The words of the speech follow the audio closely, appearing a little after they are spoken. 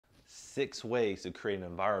6 ways to create an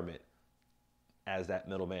environment as that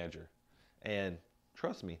middle manager. And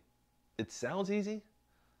trust me, it sounds easy,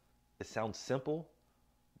 it sounds simple,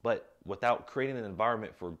 but without creating an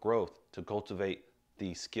environment for growth to cultivate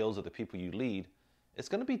the skills of the people you lead, it's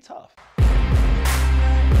going to be tough.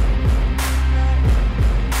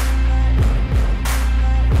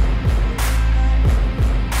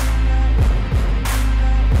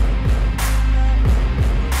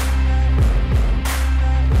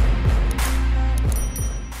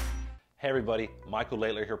 Hey everybody, Michael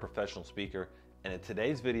Laidler here, professional speaker, and in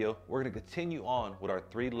today's video, we're going to continue on with our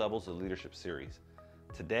 3 levels of leadership series.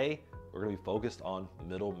 Today, we're going to be focused on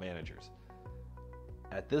middle managers.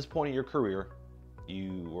 At this point in your career,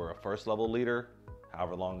 you were a first level leader,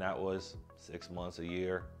 however long that was, 6 months, a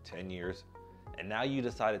year, 10 years, and now you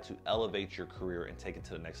decided to elevate your career and take it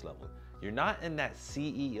to the next level. You're not in that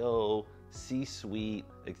CEO, C-suite,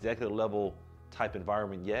 executive level type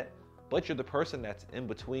environment yet, but you're the person that's in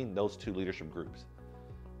between those 2 leadership groups.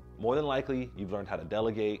 More than likely, you've learned how to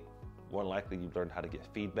delegate. More than likely, you've learned how to get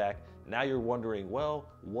feedback. Now you're wondering, well,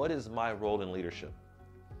 what is my role in leadership?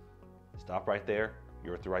 Stop right there.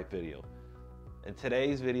 You're at the right video. In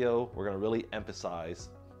today's video, we're going to really emphasize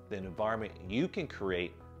the environment you can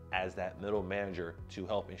create as that middle manager to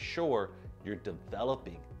help ensure you're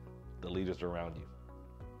developing the leaders around you.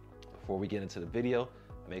 Before we get into the video,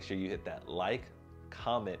 make sure you hit that like,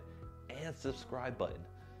 comment, and subscribe button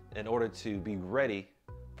in order to be ready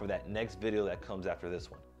for that next video that comes after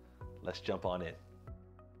this one. Let's jump on in.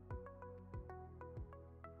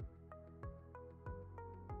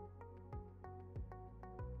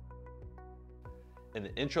 In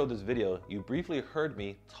the intro of this video, you briefly heard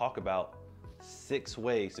me talk about 6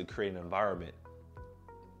 ways to create an environment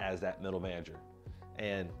as that middle manager.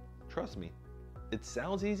 And trust me, it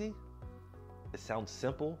sounds easy, it sounds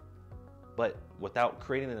simple, but without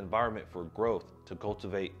creating an environment for growth to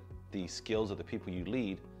cultivate the skills of the people you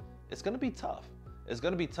lead, it's going to be tough. It's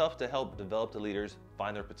going to be tough to help develop the leaders,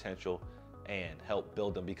 find their potential, and help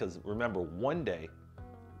build them. Because remember, one day,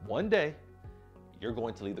 you're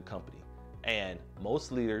going to lead the company. And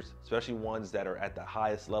most leaders, especially ones that are at the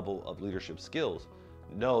highest level of leadership skills,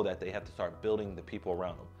 know that they have to start building the people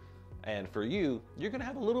around them. And for you, you're going to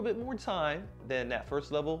have a little bit more time than that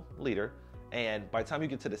first level leader. And by the time you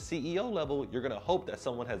get to the CEO level, you're going to hope that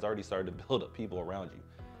someone has already started to build up people around you.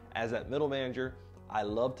 As that middle manager, I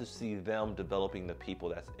love to see them developing the people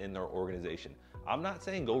that's in their organization. I'm not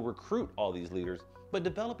saying go recruit all these leaders, but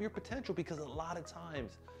develop your potential, because a lot of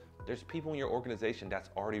times there's people in your organization that's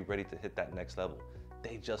already ready to hit that next level.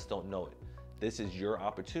 They just don't know it. This is your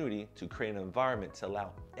opportunity to create an environment to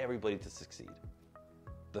allow everybody to succeed.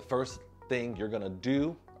 The first thing you're going to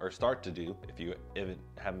do or start to do, if you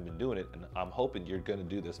haven't been doing it, and I'm hoping you're going to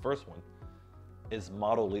do this first one, is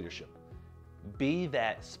model leadership. Be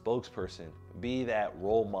that spokesperson, be that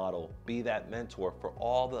role model, be that mentor for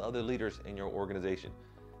all the other leaders in your organization.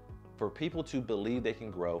 For people to believe they can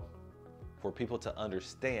grow, for people to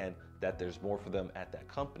understand that there's more for them at that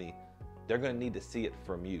company, they're going to need to see it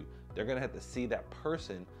from you. They're going to have to see that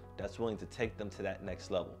person that's willing to take them to that next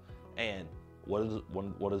level. And what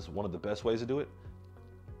is one of the best ways to do it?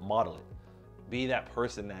 Model it. Be that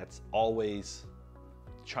person that's always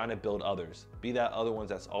trying to build others. Be that other ones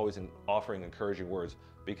that's always offering encouraging words.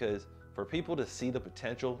 Because for people to see the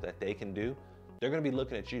potential that they can do, they're going to be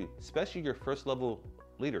looking at you, especially your first level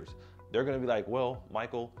leaders. They're going to be like, well,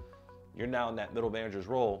 Michael, you're now in that middle manager's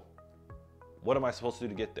role. What am I supposed to do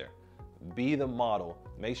to get there? Be the model.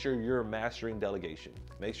 Make sure you're mastering delegation.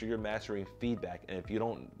 Make sure you're mastering feedback. And if you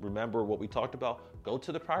don't remember what we talked about, go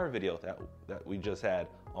to the prior video that we just had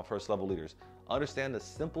on first level leaders. Understand the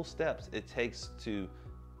simple steps it takes to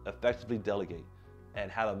effectively delegate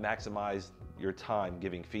and how to maximize your time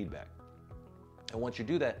giving feedback. And once you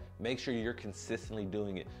do that, make sure you're consistently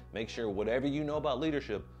doing it. Make sure whatever you know about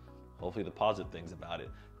leadership, hopefully the positive things about it,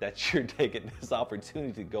 that you're taking this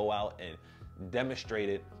opportunity to go out and demonstrate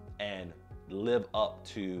it and live up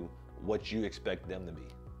to what you expect them to be.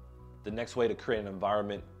 The next way to create an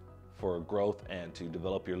environment for growth and to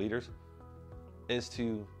develop your leaders is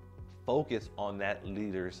to focus on that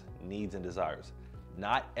leader's needs and desires.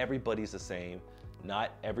 Not everybody's the same.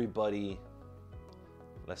 Not everybody,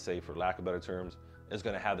 let's say for lack of better terms, is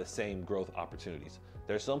going to have the same growth opportunities.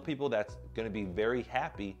 There's some people that's going to be very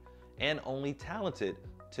happy and only talented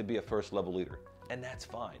to be a first level leader, and that's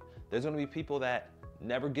fine. There's going to be people that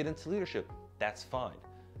never get into leadership. That's fine.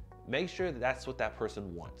 Make sure that that's what that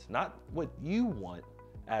person wants. Not what you want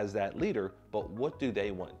as that leader, but what do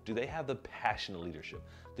they want? Do they have the passion of leadership?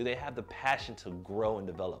 Do they have the passion to grow and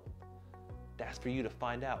develop? That's for you to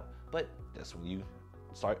find out. But that's when you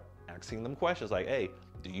start asking them questions like, hey,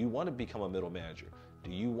 do you want to become a middle manager?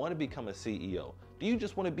 Do you want to become a CEO? Do you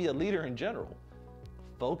just want to be a leader in general?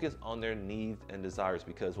 Focus on their needs and desires,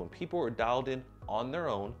 because when people are dialed in on their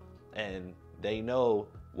own and they know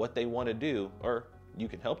what they want to do, or you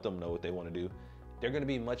can help them know what they want to do, they're going to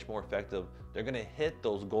be much more effective. They're going to hit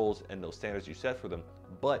those goals and those standards you set for them.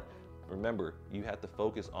 But remember, you have to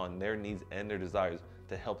focus on their needs and their desires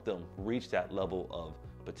to help them reach that level of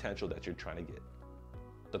potential that you're trying to get.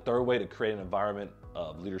 The third way to create an environment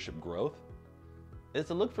of leadership growth is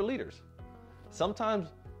to look for leaders. Sometimes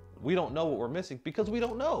we don't know what we're missing because we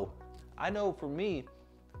don't know. I know for me,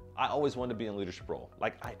 I always wanted to be in a leadership role.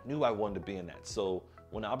 Like, I knew I wanted to be in that. So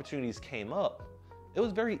when the opportunities came up, it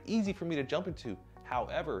was very easy for me to jump into.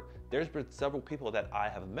 However, there's been several people that I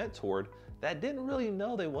have mentored that didn't really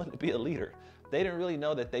know they wanted to be a leader. They didn't really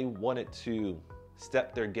know that they wanted to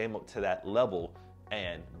step their game up to that level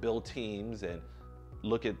and build teams and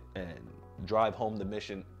look at and drive home the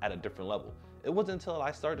mission at a different level. It wasn't until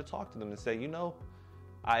I started to talk to them and say, you know,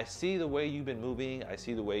 I see the way you've been moving, I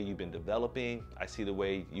see the way you've been developing, I see the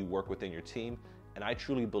way you work within your team, and I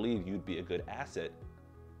truly believe you'd be a good asset,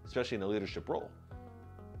 especially in a leadership role.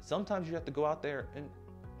 Sometimes you have to go out there and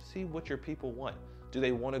see what your people want. Do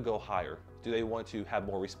they want to go higher? Do they want to have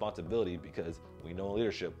more responsibility? Because we know in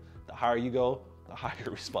leadership, the higher you go, the higher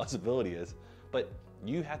responsibility is. But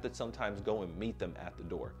you have to sometimes go and meet them at the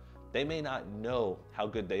door. They may not know how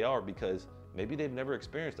good they are because maybe they've never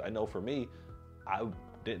experienced it. I know for me, I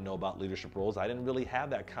didn't know about leadership roles. I didn't really have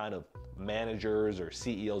that kind of managers or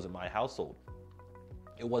CEOs in my household.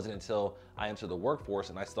 It wasn't until I entered the workforce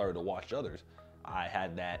and I started to watch others, I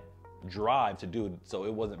had that drive to do it. So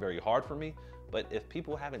it wasn't very hard for me. But if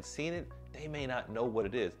people haven't seen it, they may not know what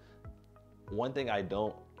it is. One thing I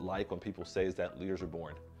don't like when people say is that leaders are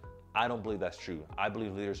born. I don't believe that's true. I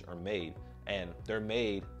believe leaders are made, and they're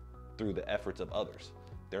made through the efforts of others.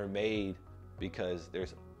 They're made because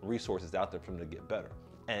there's resources out there for them to get better.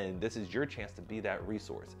 And this is your chance to be that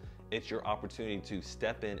resource. It's your opportunity to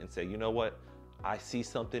step in and say, you know what? I see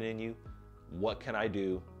something in you. What can I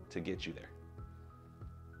do to get you there?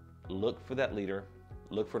 Look for that leader.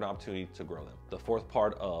 Look for an opportunity to grow them. The fourth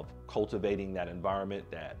part of cultivating that environment,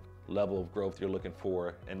 that level of growth you're looking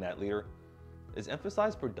for in that leader, is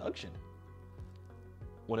emphasize production.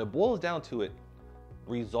 When it boils down to it,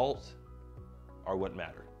 results are what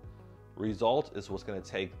matter. Results is what's going to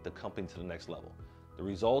take the company to the next level. The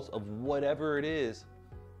results of whatever it is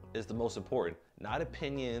the most important. Not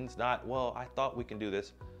opinions, not, well, I thought we can do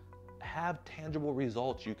this. Have tangible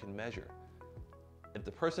results you can measure. If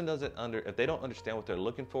the person if they don't understand what they're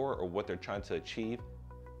looking for or what they're trying to achieve,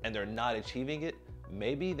 and they're not achieving it,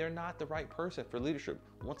 maybe they're not the right person for leadership.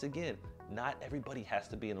 Once again, not everybody has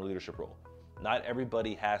to be in a leadership role. Not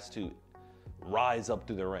everybody has to rise up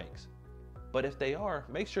through the ranks. But if they are,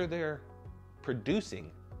 make sure they're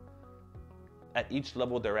producing at each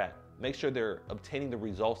level they're at. Make sure they're obtaining the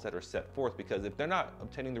results that are set forth, because if they're not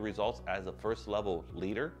obtaining the results as a first level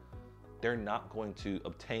leader, they're not going to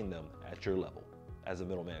obtain them at your level as a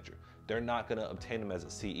middle manager. They're not going to obtain them as a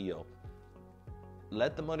CEO.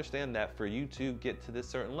 Let them understand that for you to get to this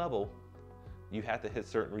certain level, you have to hit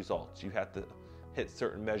certain results. You have to hit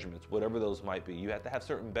certain measurements, whatever those might be. You have to have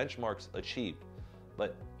certain benchmarks achieved.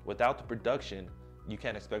 But without the production, you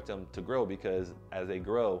can't expect them to grow, because as they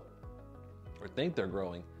grow or think they're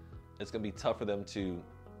growing, it's going to be tough for them to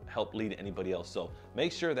help lead anybody else. So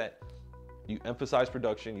make sure that you emphasize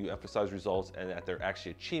production, you emphasize results, and that they're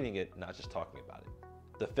actually achieving it, not just talking about it.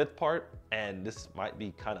 The fifth part, and this might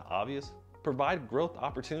be kind of obvious, provide growth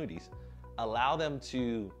opportunities. Allow them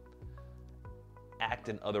to act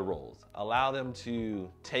in other roles. Allow them to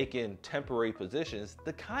take in temporary positions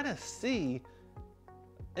to kind of see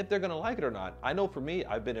if they're gonna like it or not. I know for me,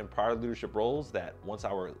 I've been in prior leadership roles that once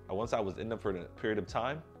I was in them for a period of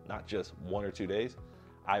time, not just 1 or 2 days,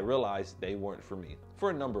 I realized they weren't for me for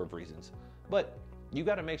a number of reasons. But you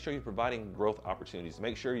gotta make sure you're providing growth opportunities.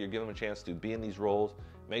 Make sure you're giving them a chance to be in these roles.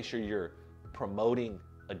 Make sure you're promoting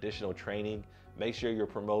additional training. Make sure you're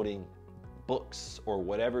promoting books or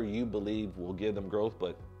whatever you believe will give them growth,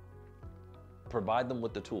 but provide them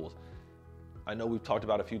with the tools. I know we've talked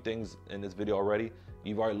about a few things in this video already.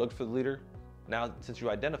 You've already looked for the leader. Now, since you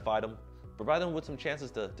identified them, provide them with some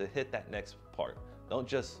chances to hit that next part. Don't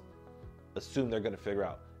just assume they're gonna figure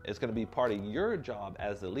out. It's gonna be part of your job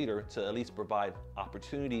as the leader to at least provide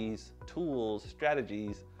opportunities, tools,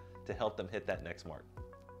 strategies to help them hit that next mark.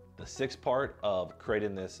 The sixth part of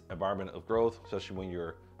creating this environment of growth, especially when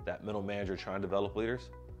you're that middle manager trying to develop leaders,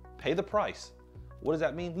 pay the price. What does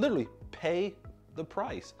that mean? Literally, pay the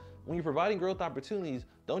price. When you're providing growth opportunities,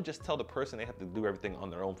 Don't just tell the person they have to do everything on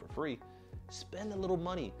their own for free. Spend a little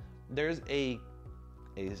money. There's a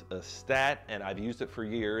stat, and I've used it for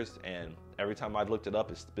years, and every time I've looked it up,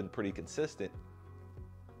 it's been pretty consistent.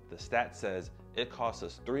 The stat says it costs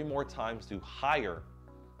us 3 more times to hire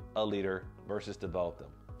a leader versus develop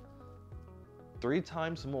them. 3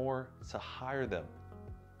 times more to hire them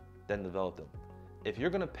than develop them. If you're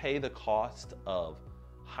gonna pay the cost of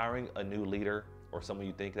hiring a new leader or someone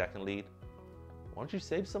you think that can lead, why don't you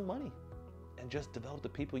save some money and just develop the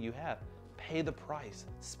people you have? Pay the price,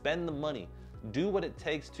 spend the money, do what it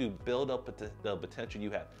takes to build up the potential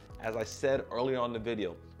you have. As I said earlier on in the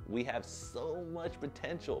video, we have so much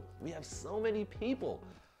potential. We have so many people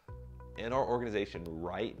in our organization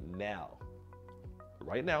right now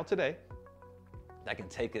today, that can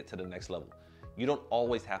take it to the next level. You don't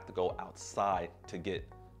always have to go outside to get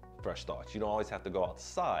fresh thoughts. You don't always have to go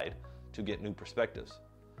outside to get new perspectives.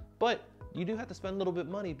 But you do have to spend a little bit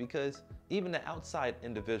of money, because even the outside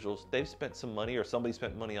individuals, they've spent some money, or somebody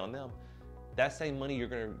spent money on them. That same money you're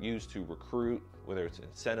going to use to recruit, whether it's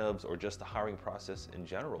incentives or just the hiring process in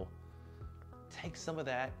general. Take some of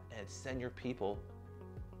that and send your people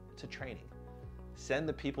to training. Send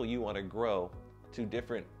the people you want to grow to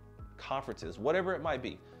different conferences, whatever it might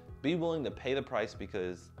be. Be willing to pay the price,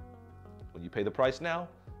 because when you pay the price now,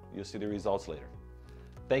 you'll see the results later.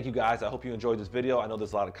 Thank you guys. I hope you enjoyed this video. I know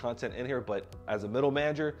there's a lot of content in here, but as a middle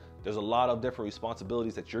manager, there's a lot of different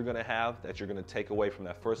responsibilities that you're gonna have, that you're gonna take away from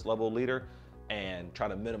that first level leader, and try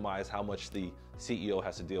to minimize how much the CEO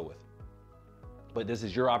has to deal with. But this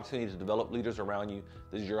is your opportunity to develop leaders around you.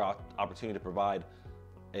 This is your opportunity to provide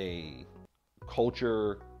a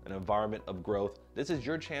culture, an environment of growth. This is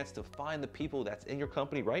your chance to find the people that's in your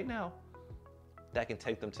company right now that can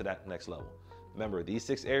take them to that next level. Remember, these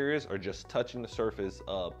 6 areas are just touching the surface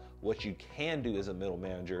of what you can do as a middle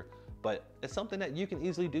manager, but it's something that you can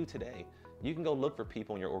easily do today. You can go look for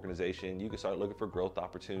people in your organization. You can start looking for growth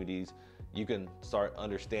opportunities. You can start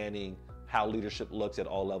understanding how leadership looks at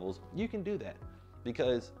all levels. You can do that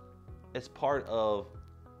because it's part of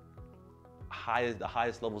the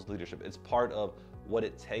highest levels of leadership. It's part of what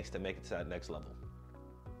it takes to make it to that next level.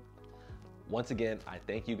 Once again, I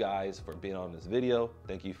thank you guys for being on this video.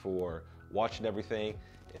 Thank you for watching everything.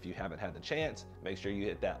 If you haven't had the chance, make sure you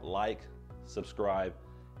hit that like, subscribe,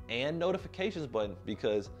 and notifications button,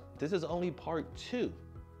 because this is only part 2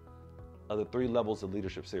 of the 3 levels of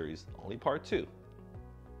leadership series. Only part 2.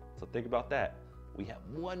 So think about that. We have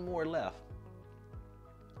 1 more left.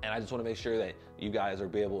 And I just want to make sure that you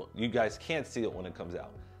guys can see it when it comes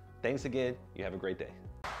out. Thanks again. You have a great day.